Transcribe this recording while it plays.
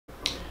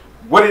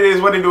What it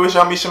is, what it do, it's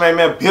y'all me,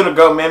 man. Build a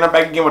go, man. I'm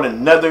back again with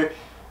another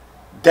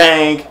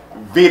dang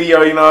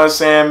video, you know what I'm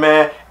saying,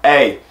 man?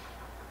 Hey,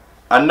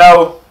 I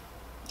know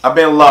I've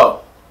been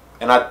low,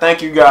 and I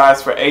thank you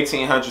guys for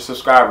 1,800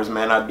 subscribers,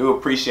 man. I do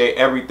appreciate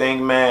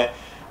everything, man.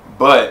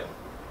 But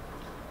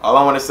all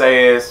I want to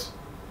say is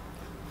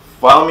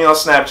follow me on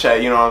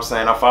Snapchat, you know what I'm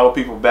saying? I follow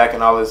people back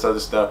and all this other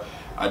stuff.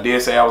 I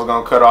did say I was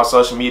going to cut off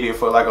social media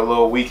for like a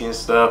little week and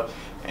stuff,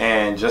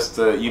 and just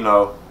to, you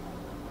know,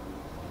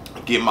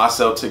 get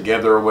myself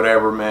together or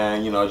whatever,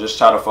 man. You know, just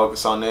try to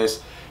focus on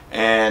this.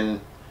 And,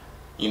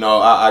 you know,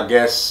 I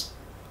guess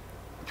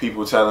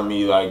people telling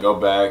me, like, go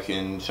back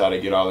and try to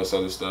get all this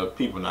other stuff.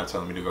 People not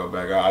telling me to go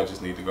back. I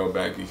just need to go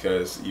back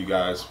because you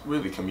guys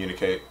really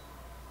communicate.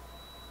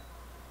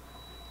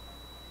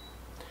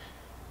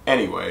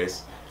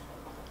 Anyways,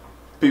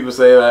 people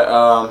say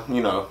that,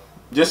 you know,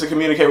 just to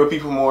communicate with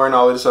people more and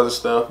all this other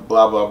stuff,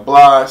 blah, blah,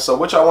 blah. So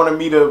what y'all wanted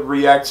me to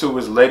react to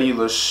was Lady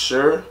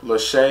Leshurr,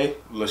 Lady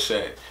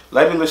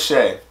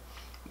Leshurr,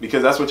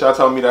 because that's what y'all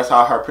told me. That's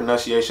how her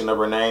pronunciation of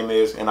her name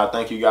is, and I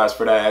thank you guys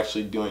for that,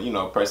 actually doing, you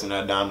know, pressing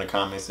that down in the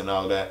comments and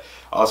all that.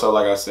 Also,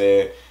 like I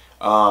said,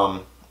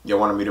 y'all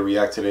wanted me to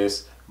react to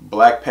this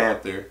Black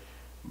Panther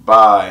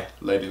by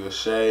Lady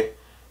Leshurr.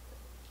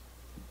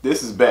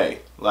 This is bae,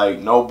 like,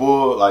 no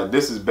bull, like,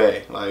 this is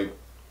bae, like,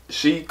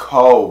 she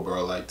cold,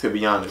 bro, like, to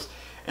be honest.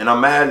 And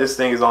I'm mad this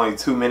thing is only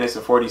 2 minutes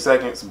and 40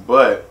 seconds,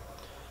 but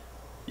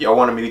y'all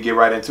wanted me to get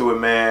right into it,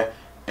 man.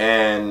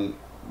 And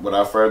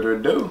without further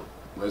ado,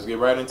 let's get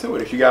right into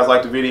it. If you guys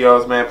like the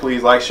videos, man,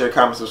 please like, share,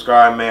 comment,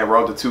 subscribe, man.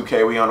 Road to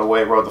 2K, we on the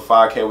way. Road to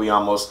 5K, we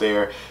almost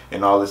there,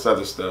 and all this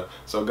other stuff.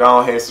 So go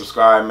ahead,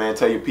 subscribe, man.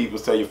 Tell your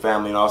peoples, tell your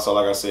family, and also,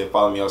 like I said,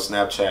 follow me on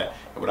Snapchat.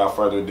 And without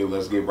further ado,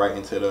 let's get right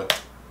into the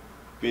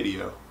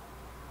video.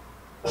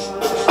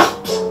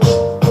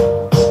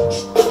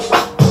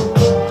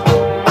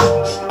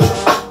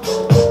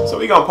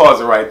 We're gonna pause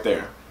it right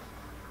there.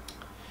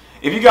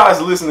 If you guys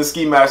listen to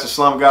Ski Master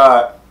Slum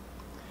God,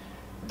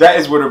 that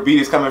is where the beat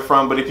is coming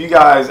from. But if you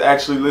guys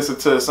actually listen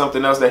to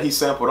something else that he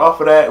sampled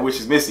off of that, which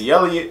is Missy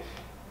Elliott,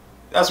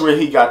 that's where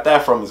he got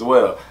that from as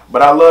well.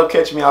 But I love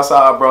Catch Me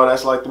Outside, bro.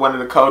 That's like one of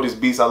the coldest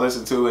beats I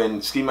listen to,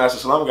 and Ski Master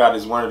Slum God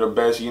is one of the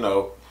best, you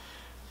know,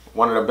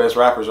 one of the best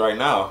rappers right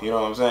now. You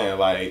know what I'm saying?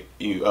 Like,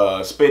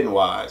 you spitting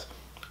wise.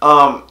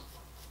 The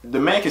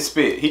man can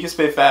spit. He can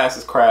spit fast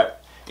as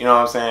crap. You know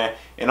what I'm saying?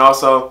 And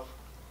also,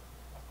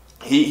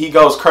 he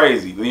goes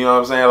crazy, you know what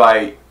I'm saying?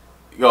 Like,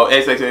 you go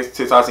XXX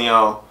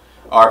Tentacion,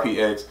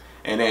 RPX,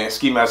 and then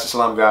Ski Master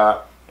Slum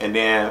God, and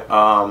then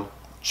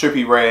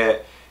Trippie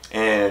Redd,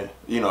 and,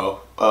 you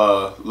know,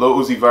 Lil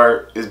Uzi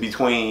Vert is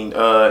between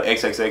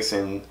XXX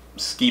and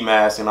Ski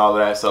Mask and all of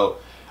that. So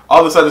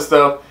all this other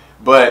stuff,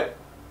 but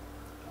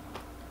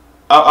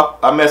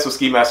I mess with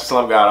Ski Master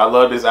Slum God. I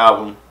love this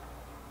album.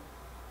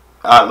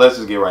 Let's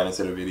just get right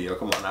into the video.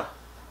 Come on now.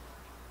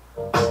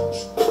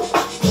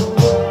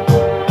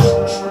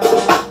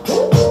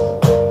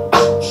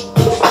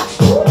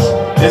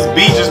 This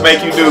beat just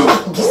make you do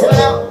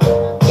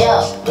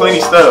plenty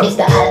stuff. It's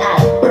the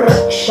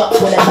al shot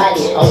with a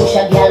body. I wish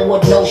a girl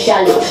would know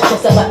shallow.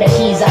 Just about the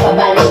keys of a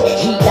ballet.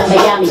 Heat of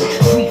Miami.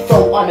 Free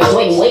throw on a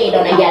Dwayne Wade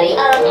on a galley.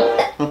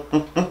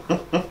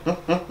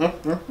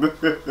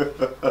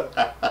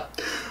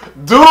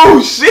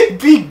 Dude,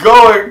 shit be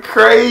going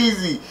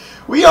crazy.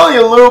 We only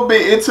a little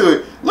bit into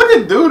it. Look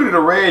at dude in the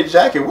red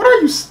jacket. What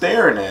are you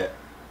staring at?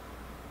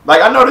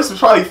 Like, I know this is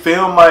probably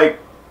filmed, like,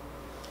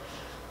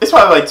 it's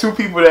probably like 2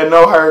 people that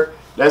know her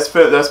that's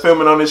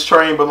filming on this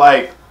train, but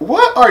like,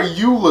 what are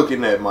you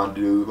looking at, my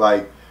dude?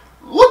 Like,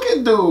 look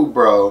at dude,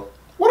 bro.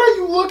 What are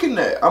you looking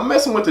at? I'm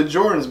messing with the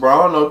Jordans, bro.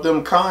 I don't know if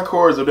them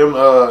Concords or them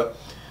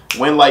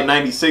Win like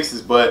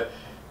 96s, but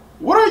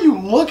what are you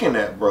looking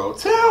at, bro?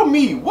 Tell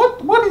me,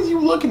 what is you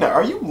looking at?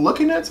 Are you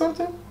looking at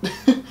something?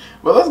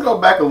 But let's go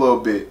back a little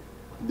bit.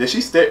 Did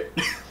she stare?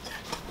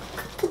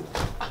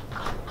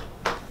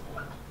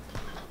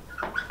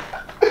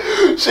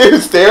 She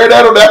was staring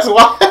at him, that's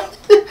why.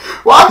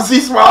 Why is he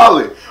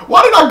smiling?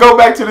 Why did I go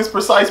back to this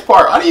precise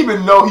part? I didn't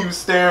even know he was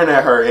staring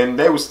at her and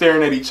they were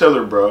staring at each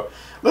other, bro.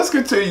 Let's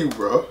continue,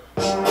 bro.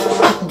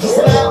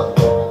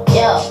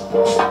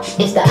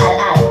 It's the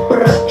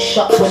al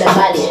shot with a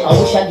body. I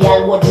wish a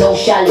girl would know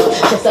shallow.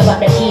 Just about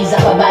the keys of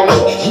a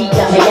ballet. Heat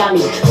of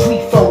Miami.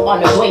 Free throw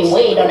on a Dwayne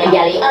Wade on a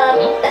galley.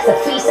 That's a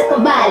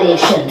 3-second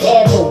violation.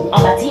 Airboom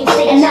on my team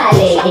stay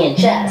annihilating.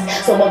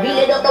 Just so I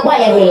really don't know why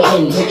I'm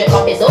hating. Put your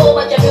coffee so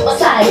much of your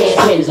side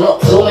twins.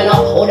 Look, zooming up,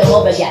 hold them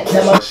over,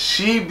 yeah.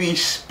 She be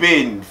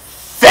spitting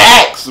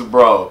facts,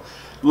 bro.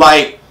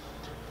 Like,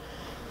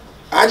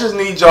 I just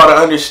need y'all to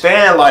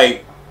understand,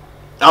 like,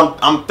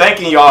 I'm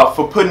thanking y'all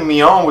for putting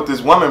me on with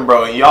this woman,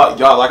 bro. And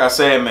y'all, like I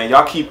said, man,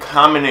 y'all keep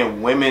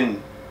commenting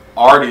women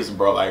artists,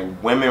 bro.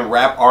 Like, women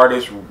rap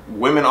artists,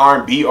 women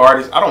R&B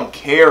artists. I don't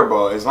care,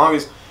 bro. As long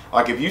as,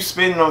 like, if you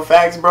spitting on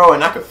facts, bro,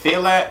 and I can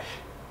feel that,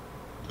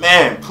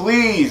 man,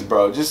 please,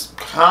 bro, just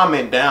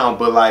comment down.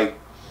 But, like,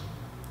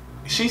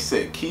 she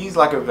said, keys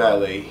like a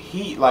valet,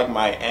 heat like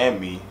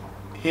Miami,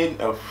 hitting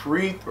a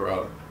free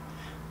throw.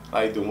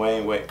 like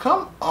Dwayne Wade.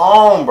 Come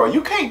on, bro.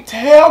 You can't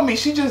tell me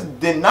she just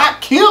did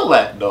not kill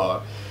that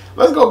dog.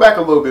 Let's go back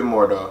a little bit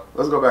more, dog.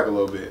 Let's go back a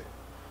little bit.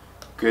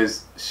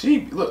 Cause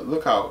she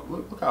look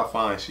how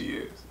fine she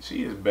is.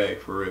 She is bae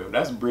for real.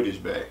 That's British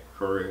bae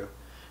for real.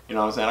 You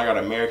know what I'm saying? I got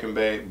American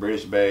bae,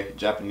 British bae,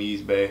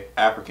 Japanese bae,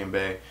 African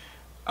bae.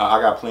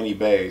 I got plenty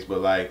baes,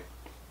 but like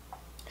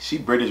she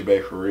British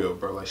bae for real,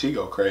 bro. Like she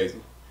go crazy.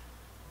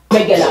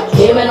 Regular,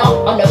 hearing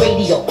up on the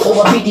radio,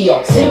 over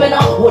video, slimming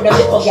up with a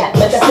little gap,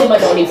 make a slimmer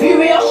on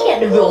inferior, she get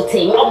the real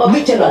thing, I'm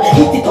original,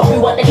 hit it up, we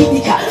want the kitty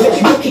cat, make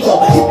it look it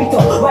up, tip it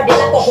up, ride it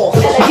like a horse,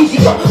 get a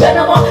dizzy up, run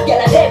them up,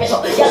 get a damn it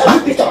up, get a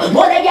rip it up,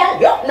 what a gal,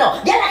 no,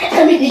 get like a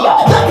comedian,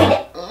 not to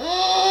get.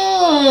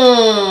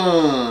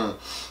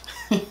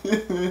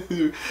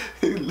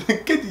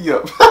 Get you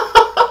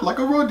up, like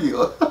a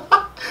rodeo.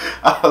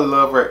 I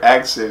love her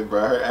accent,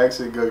 bro. Her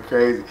accent go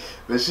crazy.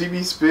 But she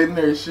be spitting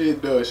her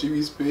shit, though. She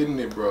be spitting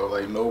it, bro.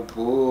 Like, no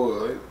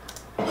bull.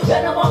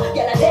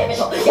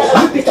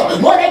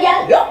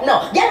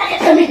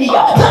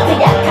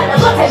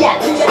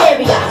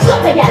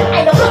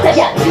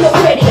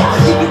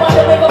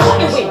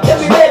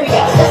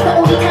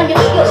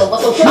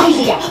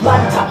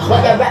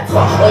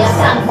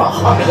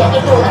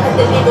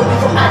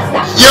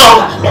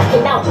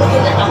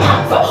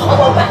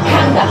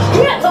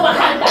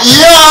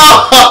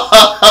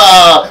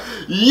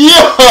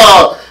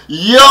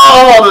 Yo,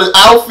 the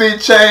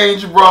outfit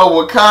change, bro.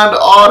 Wakanda,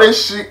 all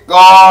this shit.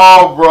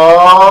 Oh,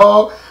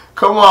 bro.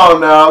 Come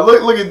on now.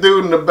 Look at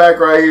dude in the back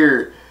right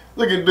here.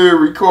 Look at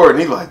dude recording.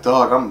 He like,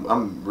 dog,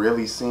 I'm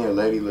really seeing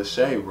Lady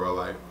Leshurr, bro.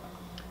 Like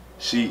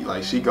she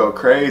go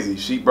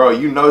crazy. Bro,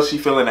 you know she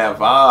feeling that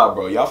vibe,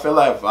 bro. Y'all feel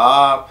that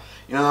vibe?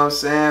 You know what I'm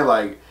saying?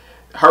 Like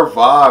her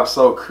vibe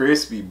so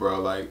crispy, bro.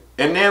 Like,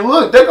 and then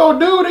look, they gonna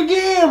do it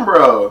again,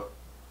 bro.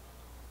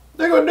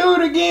 They gonna do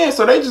it again.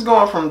 So they just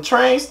going from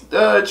train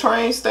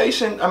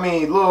station. I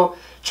mean, little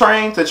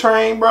train to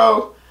train,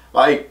 bro.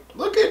 Like,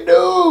 look at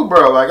dude,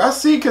 bro. Like, I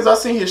see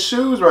his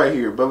shoes right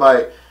here. But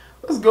like,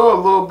 let's go a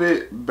little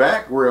bit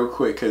back real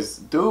quick, cause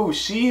dude,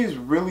 she is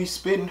really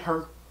spitting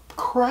her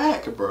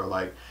crack, bro.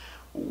 Like,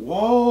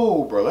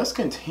 whoa, bro. Let's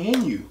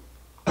continue.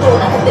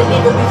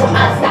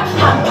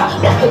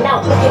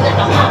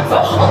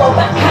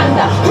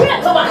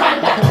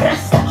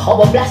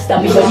 Our blaster,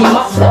 me body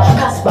master,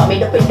 Casper,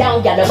 made up and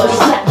down, gal, body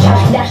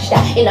snatcher, dash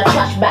that in a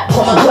trash bag,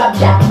 come and grab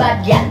that,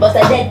 bad gal, but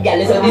a dead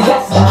gal is a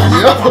disaster.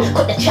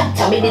 Cut the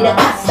chapter, made it a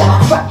caster,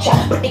 fracture,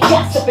 put the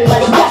gas up in my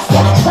gas,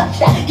 scratch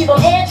that, give them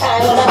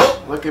airtime on a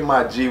bit. Look at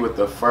my G with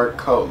the fur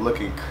coat,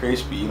 looking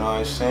crispy, you know what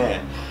I'm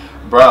saying?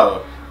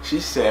 Bro, she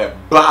said,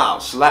 bow,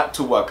 slap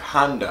to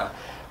Wakanda,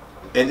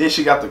 and then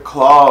she got the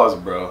claws,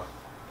 bro.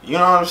 You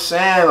know what I'm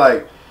saying?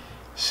 Like,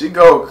 she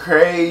go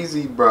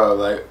crazy, bro.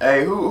 Like,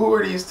 hey, who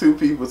are these two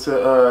people to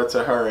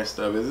her and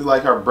stuff? Is it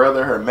like her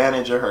brother, her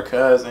manager, her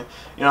cousin?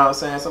 You know what I'm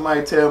saying?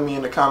 Somebody tell me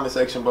in the comment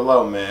section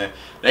below, man.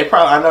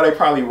 I know they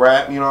probably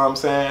rap, you know what I'm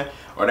saying?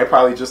 Or they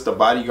probably just the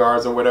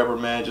bodyguards or whatever,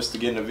 man, just to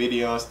get in the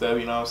video and stuff,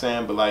 you know what I'm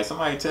saying? But like,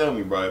 somebody tell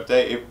me, bro,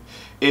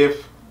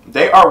 if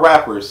they are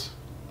rappers,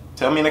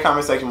 tell me in the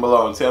comment section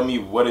below and tell me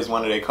what is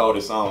one of their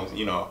coldest songs,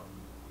 you know,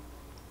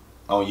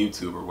 on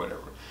YouTube or whatever.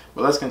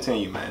 But let's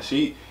continue, man.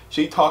 She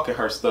talking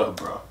her stuff,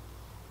 bro.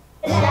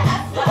 Wait.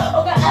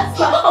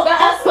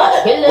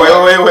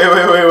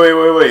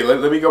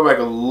 Let me go back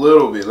a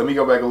little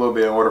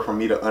bit. In order for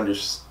me to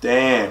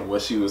understand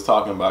what she was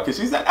talking about. Cause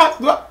she said, I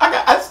got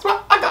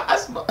asthma.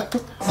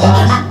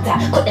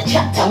 Cut the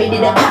chapter, made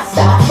it a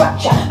caster,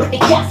 fracture, put the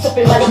gas up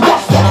in my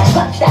gas,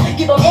 scratch that,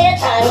 give them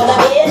airtime on a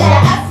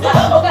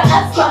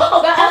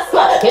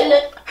asthma, kill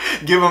it.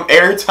 Give them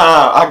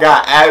airtime. I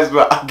got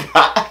asthma.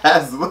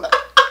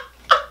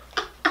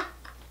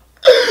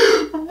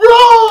 Bro!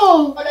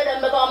 All of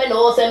them are me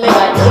know, send me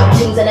right.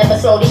 Things are never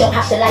slowly, don't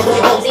have to like with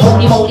cozy,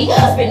 holy moly.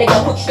 I spin the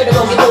gun, quick,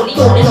 gonna roly,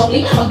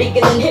 only. I'm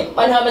bigger than him,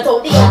 and I'm a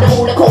toady. I'm the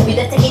moon of Kobe,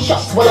 they're taking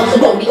shots while I'm the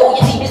goalie. All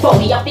you see is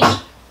phony, I think.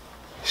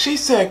 She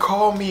said,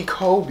 call me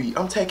Kobe.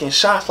 I'm taking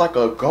shots like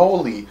a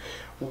goalie.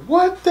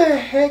 What the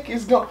heck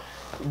is going...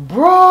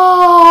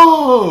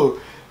 Bro!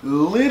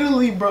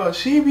 Literally, bro.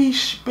 She be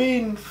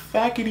spitting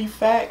fackety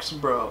facts,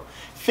 bro.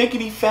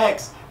 Fickety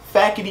facts,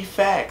 fackety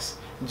facts.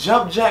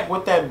 Jump jack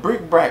with that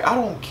brick brack. I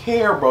don't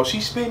care, bro.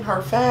 She's spitting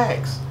her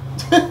facts.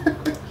 I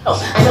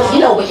know you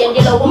know it, and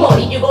you know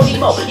money, you gon' need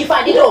more. You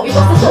find it over, you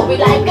want the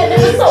story like an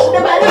episode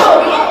about the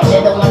story.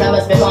 They're the one I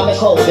must be calling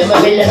Kobe,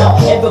 my villain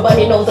up.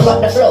 Everybody knows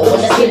about the flow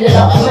and the skillin'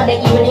 up. Man, they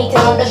even hating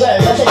on the girl,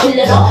 but they're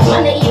chillin' up.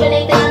 Man, they even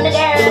hating on the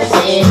girl.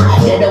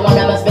 They're the one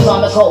I must be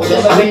calling Kobe,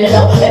 my villain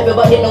up.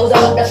 Everybody knows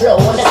about the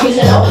flow and the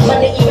skillin' up.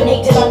 Man, they even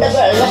hating on the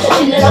girl, but they're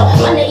chillin' up.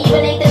 Man, they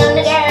even hating on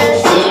the girl.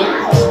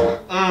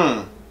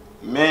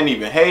 Men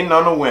even hating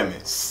on the women.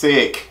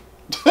 Sick.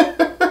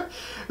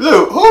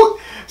 Look,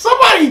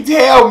 somebody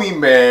tell me,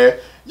 man.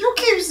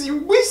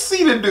 We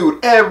see the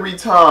dude every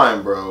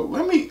time, bro.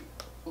 Let me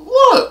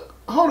look.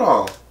 Hold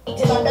on.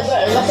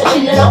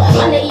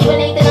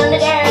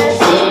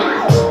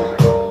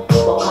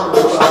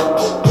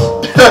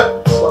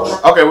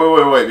 Okay,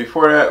 wait.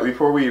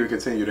 Before we even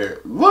continue there,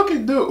 look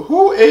at dude.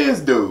 Who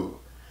is dude?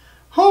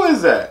 Who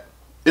is that?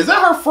 Is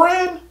that her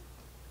friend?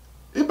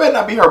 It better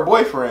not be her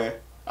boyfriend.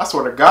 I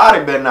swear to God,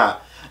 it better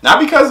not. Not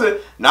because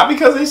of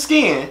his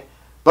skin,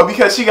 but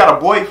because she got a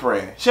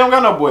boyfriend. She don't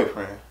got no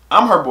boyfriend.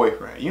 I'm her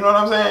boyfriend. You know what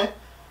I'm saying?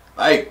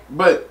 Like,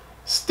 but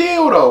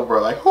still though,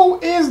 bro. Like, who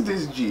is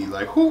this G?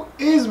 Like, who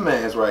is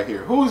man's right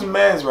here? Who's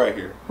man's right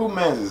here? Who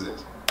man's is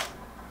this?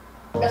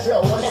 That's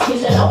low, that's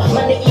killing out.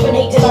 Man, they even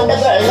hating on the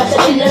girl. That's a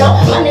killing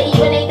out. Man, they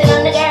even hating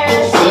on the girl.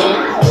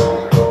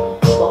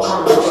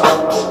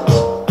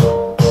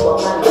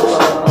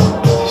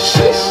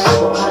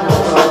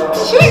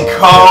 She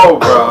cold,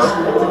 bro.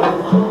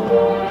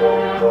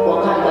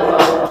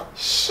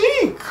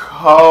 She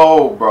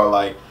cold, bro.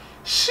 Like,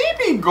 she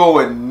be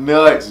going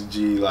nuts,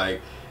 G.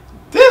 Like,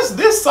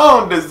 this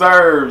song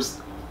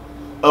deserves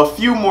a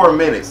few more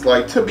minutes.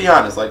 Like, to be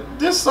honest, like,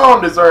 this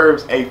song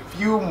deserves a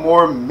few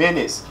more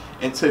minutes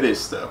into this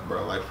stuff,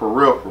 bro. Like, for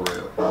real, for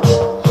real.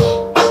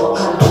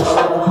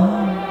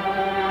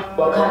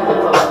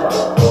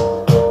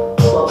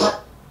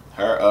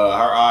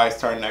 Her eyes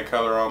turning that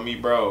color on me,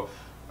 bro.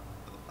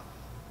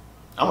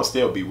 I'ma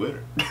still be with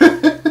her.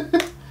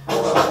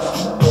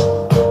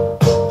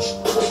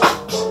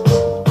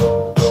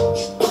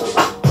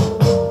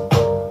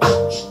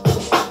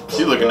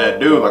 She looking at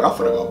dude like I'm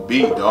finna go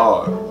beat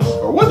dog.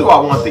 Or what do I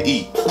want to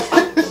eat?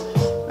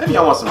 Maybe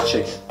I want some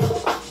chicken.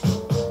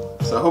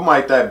 So who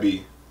might that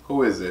be?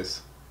 Who is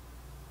this?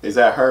 Is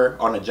that her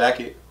on the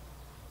jacket?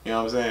 You know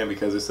what I'm saying?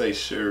 Because it says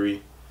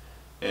Shuri,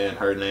 and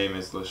her name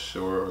is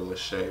Leshurr or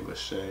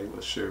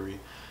Leshurr.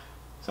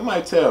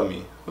 Somebody tell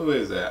me, who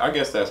is that? I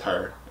guess that's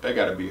her. That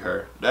gotta be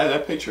her.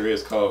 That picture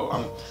is cold.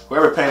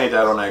 Whoever painted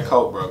that on that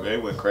coat, bro, they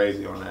went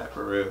crazy on that,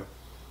 for real.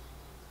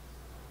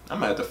 I'm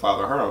gonna have to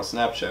follow her on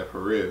Snapchat, for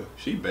real.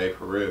 She bae,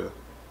 for real.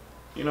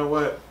 You know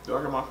what? Do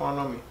I got my phone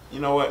on me? You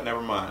know what?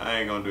 Never mind. I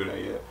ain't gonna do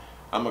that yet.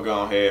 I'm gonna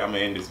go ahead, I'm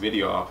gonna end this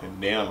video off,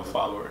 and then I'm gonna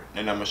follow her.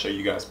 And I'm gonna show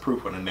you guys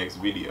proof on the next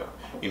video.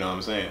 You know what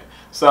I'm saying?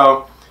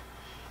 So,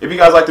 if you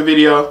guys like the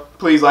video,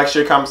 please like,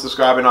 share, comment,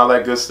 subscribe, and all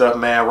that good stuff,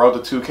 man.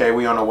 Road to 2K,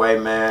 we on the way,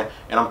 man.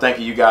 And I'm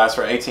thanking you guys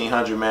for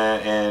 1,800, man.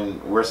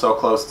 And we're so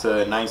close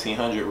to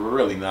 1,900. We're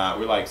really not.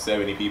 We're like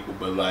 70 people,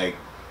 but like,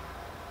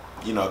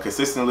 you know,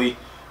 consistently,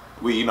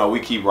 we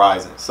keep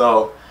rising.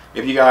 So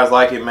if you guys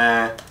like it,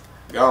 man,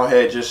 go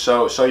ahead, just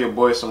show your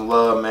boy some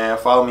love, man.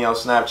 Follow me on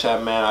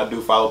Snapchat, man. I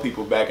do follow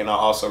people back, and I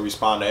also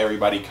respond to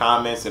everybody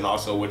comments and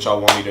also what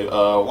y'all want me to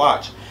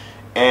watch.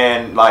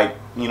 And like,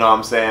 you know what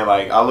I'm saying,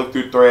 like, I look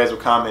through threads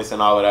with comments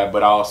and all of that,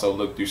 but I also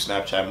look through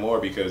Snapchat more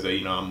because,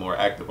 you know, I'm more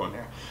active on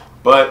there.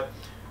 But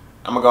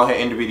I'm gonna go ahead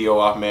and end the video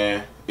off,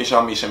 man. It's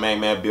your me,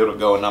 Shemaine, man. Build a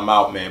go, and I'm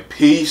out, man.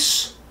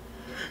 Peace.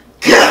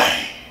 God.